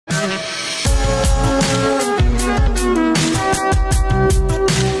Alright,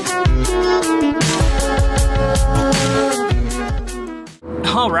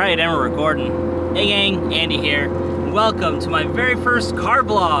 and we're recording. Hey gang, Andy here. Welcome to my very first car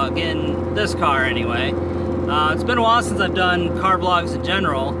vlog, in this car anyway. It's been a while since I've done car vlogs in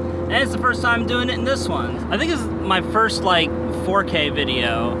general, and it's the first time doing it in this one. I think this is my first like 4K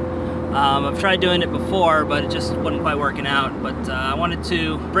video. I've tried doing it before, but it just wasn't quite working out. But I wanted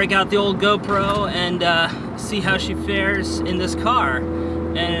to break out the old GoPro and see how she fares in this car.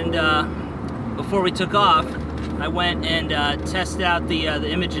 And before we took off, I went and tested out the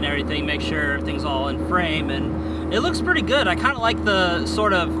image and everything, make sure everything's all in frame, and it looks pretty good. I kind of like the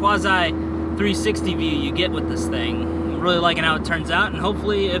sort of quasi 360 view you get with this thing. I'm really liking how it turns out, and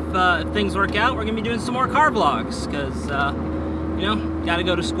hopefully if things work out, we're gonna be doing some more car vlogs, because you know, gotta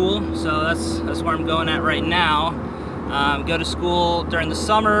go to school, so that's where I'm going at right now. Go to school during the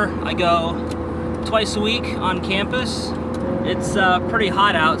summer. I go twice a week on campus. It's pretty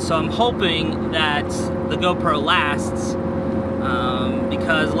hot out, so I'm hoping that the GoPro lasts,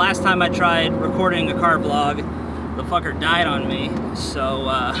 because last time I tried recording a car vlog, the fucker died on me. So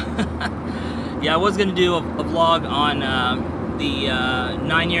yeah, I was gonna do a vlog on the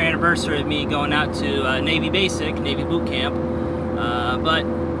 9-year anniversary of me going out to Navy boot camp, but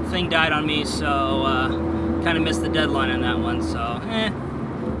the thing died on me, so kind of missed the deadline on that one. So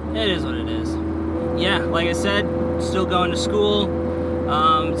it is what it is. Yeah, like I said, still going to school.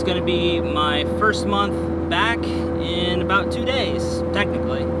 It's going to be my first month back in about 2 days,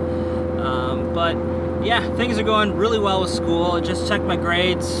 technically. But yeah, things are going really well with school. I just checked my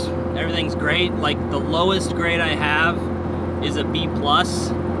grades. Everything's great. Like, the lowest grade I have is a B+.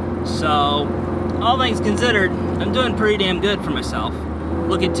 So, all things considered, I'm doing pretty damn good for myself.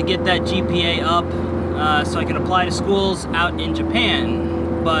 Looking to get that GPA up so I can apply to schools out in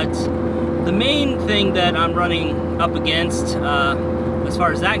Japan. But the main thing that I'm running up against, as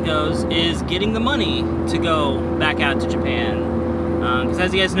far as that goes, is getting the money to go back out to Japan. Because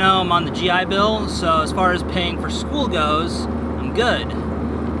as you guys know, I'm on the GI Bill, so as far as paying for school goes, I'm good.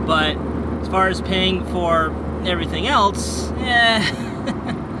 But as far as paying for everything else,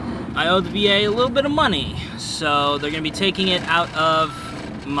 I owe the VA a little bit of money. So they're going to be taking it out of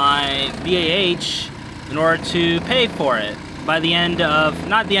my VAH in order to pay for it. By the end of,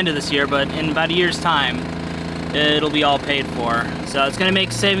 not the end of this year, but in about a year's time, it'll be all paid for. So it's gonna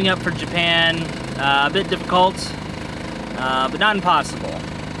make saving up for Japan a bit difficult, but not impossible,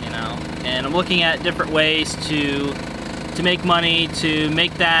 you know. And I'm looking at different ways to make money, to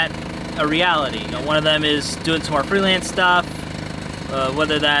make that a reality. You know, one of them is doing some more freelance stuff,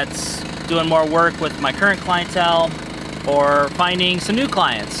 whether that's doing more work with my current clientele, or finding some new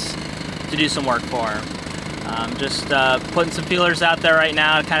clients to do some work for. Just putting some feelers out there right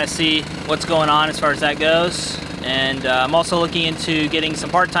now to kind of see what's going on as far as that goes. And I'm also looking into getting some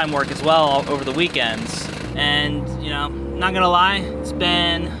part-time work as well over the weekends. And, you know, not gonna lie, it's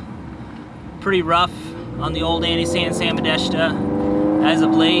been pretty rough on the old Andy San Sammadeshta as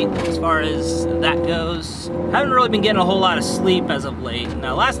of late, as far as that goes. Haven't really been getting a whole lot of sleep as of late.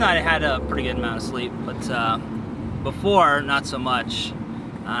 Now, last night I had a pretty good amount of sleep, but before, not so much.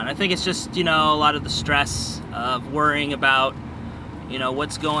 And I think it's just, you know, a lot of the stress of worrying about, you know,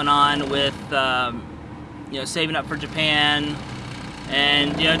 what's going on with, you know, saving up for Japan,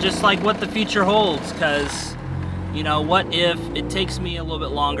 and, you know, just like what the future holds. Because, you know, what if it takes me a little bit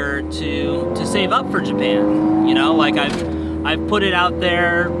longer to save up for Japan? You know, like I've put it out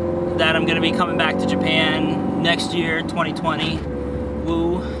there that I'm going to be coming back to Japan next year, 2020.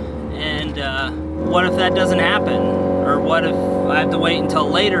 Woo. And what if that doesn't happen? Or what if I have to wait until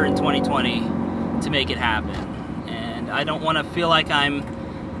later in 2020 to make it happen? And I don't want to feel like I'm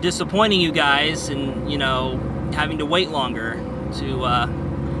disappointing you guys and, you know, having to wait longer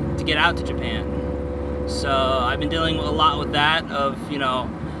to get out to Japan. So I've been dealing a lot with that of, you know,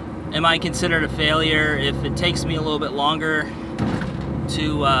 am I considered a failure if it takes me a little bit longer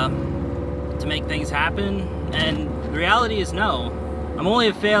to make things happen? And the reality is no. I'm only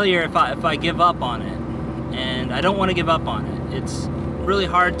a failure if I give up on it. And I don't want to give up on it. It's really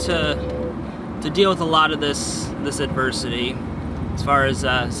hard to deal with a lot of this adversity, as far as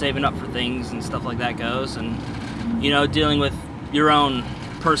saving up for things and stuff like that goes, and, you know, dealing with your own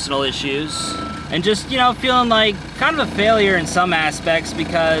personal issues, and just, you know, feeling like kind of a failure in some aspects,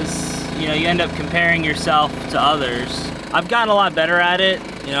 because, you know, you end up comparing yourself to others. I've gotten a lot better at it.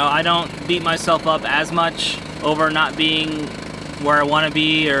 You know, I don't beat myself up as much over not being where I want to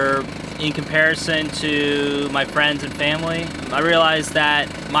be, or in comparison to my friends and family. I realize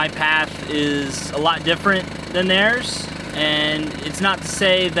that my path is a lot different than theirs, And it's not to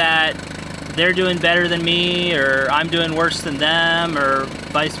say that they're doing better than me or I'm doing worse than them or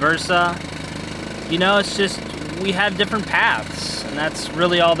vice versa. You know, it's just we have different paths, and that's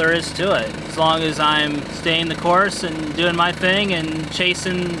really all there is to it. As long as I'm staying the course and doing my thing and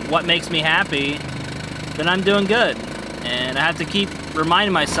chasing what makes me happy, then I'm doing good. And I have to keep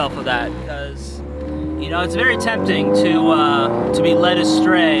reminding myself of that, because you know, it's very tempting to be led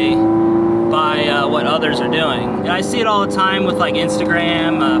astray by what others are doing. And I see it all the time with like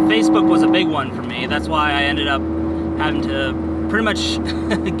Instagram. Facebook was a big one for me. That's why I ended up having to pretty much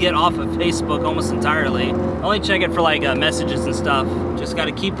get off of Facebook almost entirely. I only check it for like messages and stuff. Just got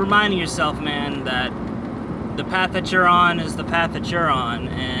to keep reminding yourself, man, that the path that you're on is the path that you're on,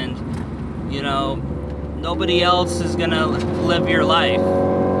 and you know, nobody else is gonna live your life.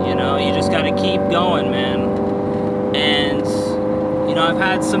 You know, you just got to keep going, man. And you know, I've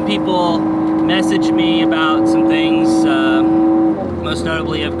had some people message me about some things. Most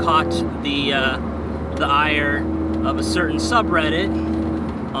notably, I've caught the ire of a certain subreddit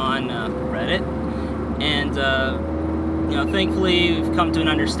on Reddit, and you know, thankfully we've come to an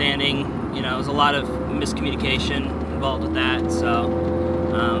understanding. You know, there's a lot of miscommunication involved with that, so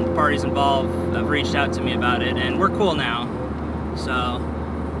the parties involved have reached out to me about it, and we're cool now, so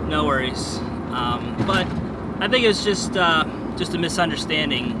no worries. But I think it's just a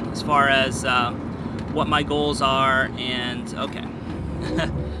misunderstanding as far as what my goals are, and okay.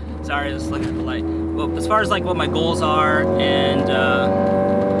 Sorry, I was looking at the light. Well, as far as like what my goals are and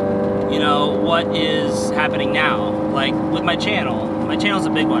you know, what is happening now, like with my channel. My channel's a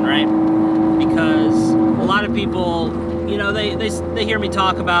big one, right? Because a lot of people, you know, they hear me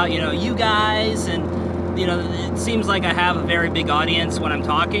talk about, you know, you guys, and you know, it seems like I have a very big audience when I'm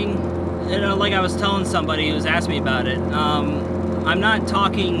talking. You know, like I was telling somebody who was asking me about it, I'm not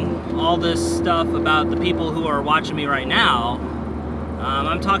talking all this stuff about the people who are watching me right now.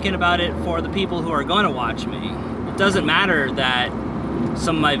 I'm talking about it for the people who are going to watch me. It doesn't matter that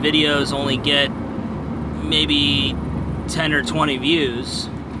some of my videos only get maybe 10 or 20 views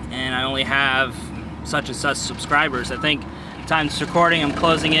and I only have such and such subscribers. I think time this recording, I'm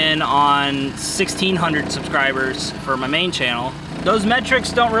closing in on 1,600 subscribers for my main channel. Those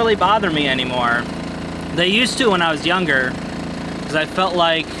metrics don't really bother me anymore. They used to when I was younger, because I felt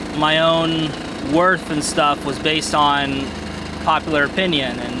like my own worth and stuff was based on popular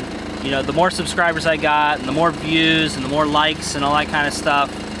opinion, and you know, the more subscribers I got and the more views and the more likes and all that kind of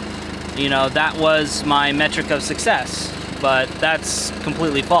stuff, you know, that was my metric of success. But that's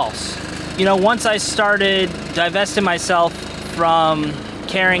completely false. You know, once I started divesting myself from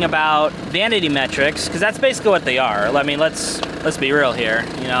caring about vanity metrics, because that's basically what they are. I mean, let's be real here.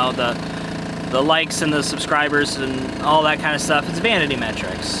 You know, the likes and the subscribers and all that kind of stuff, it's vanity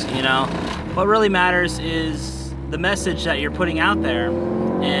metrics, you know. What really matters is the message that you're putting out there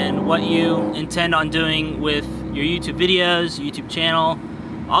and what you intend on doing with your YouTube videos, YouTube channel,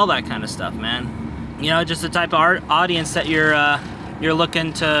 all that kind of stuff, man. You know, just the type of audience that you're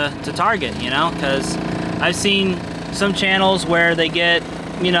looking to target, you know, because I've seen some channels where they get,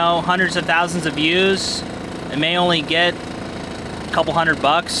 you know, hundreds of thousands of views and may only get a couple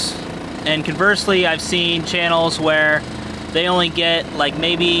 $100, and conversely, I've seen channels where they only get like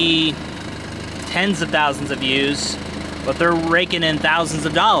maybe tens of thousands of views, but they're raking in thousands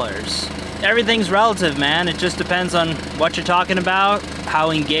of dollars. Everything's relative, man. It just depends on what you're talking about,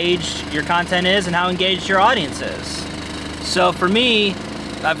 how engaged your content is, and how engaged your audience is. So for me,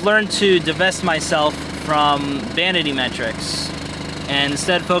 I've learned to divest myself from vanity metrics and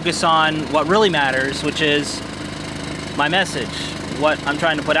instead focus on what really matters, which is my message, what I'm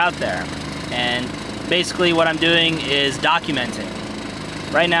trying to put out there. And basically what I'm doing is documenting.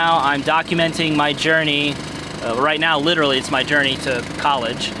 Right now, I'm documenting my journey. Right now, literally, it's my journey to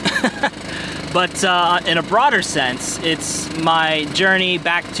college. But in a broader sense, it's my journey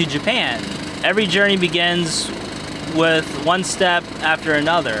back to Japan. Every journey begins with one step after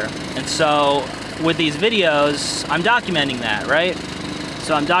another. And so with these videos, I'm documenting that, right?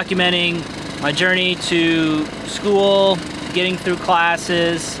 So I'm documenting my journey to school, getting through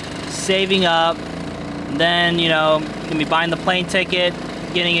classes, saving up, then, you know, gonna be buying the plane ticket,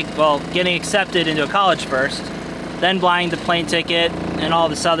 getting accepted into a college first, then buying the plane ticket and all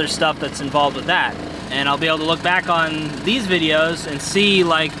this other stuff that's involved with that. And I'll be able to look back on these videos and see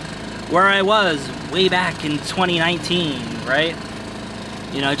like where I was way back in 2019, right?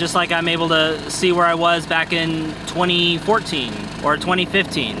 You know, just like I'm able to see where I was back in 2014 or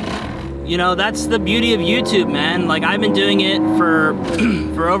 2015. You know, that's the beauty of YouTube, man. Like, I've been doing it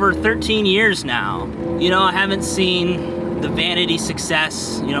for over 13 years now. You know, I haven't seen the vanity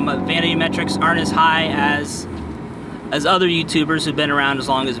success. You know, my vanity metrics aren't as high as as other YouTubers who've been around as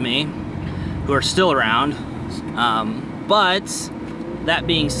long as me, who are still around. But that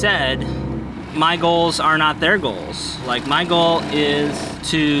being said, my goals are not their goals. Like, my goal is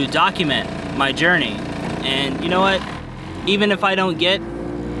to document my journey. And you know what? Even if I don't get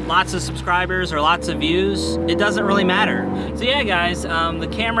lots of subscribers or lots of views, it doesn't really matter. So yeah, guys, the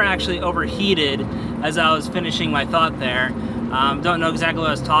camera actually overheated as I was finishing my thought there. Don't know exactly what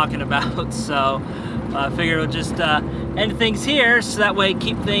I was talking about, so I figured we'll just end things here, so that way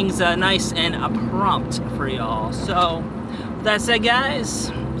keep things nice and prompt for y'all. So with that said, guys,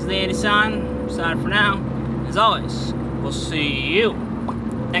 it's the Andy-san, signing for now. As always, we'll see you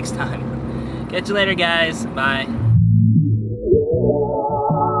next time. Catch you later, guys. Bye.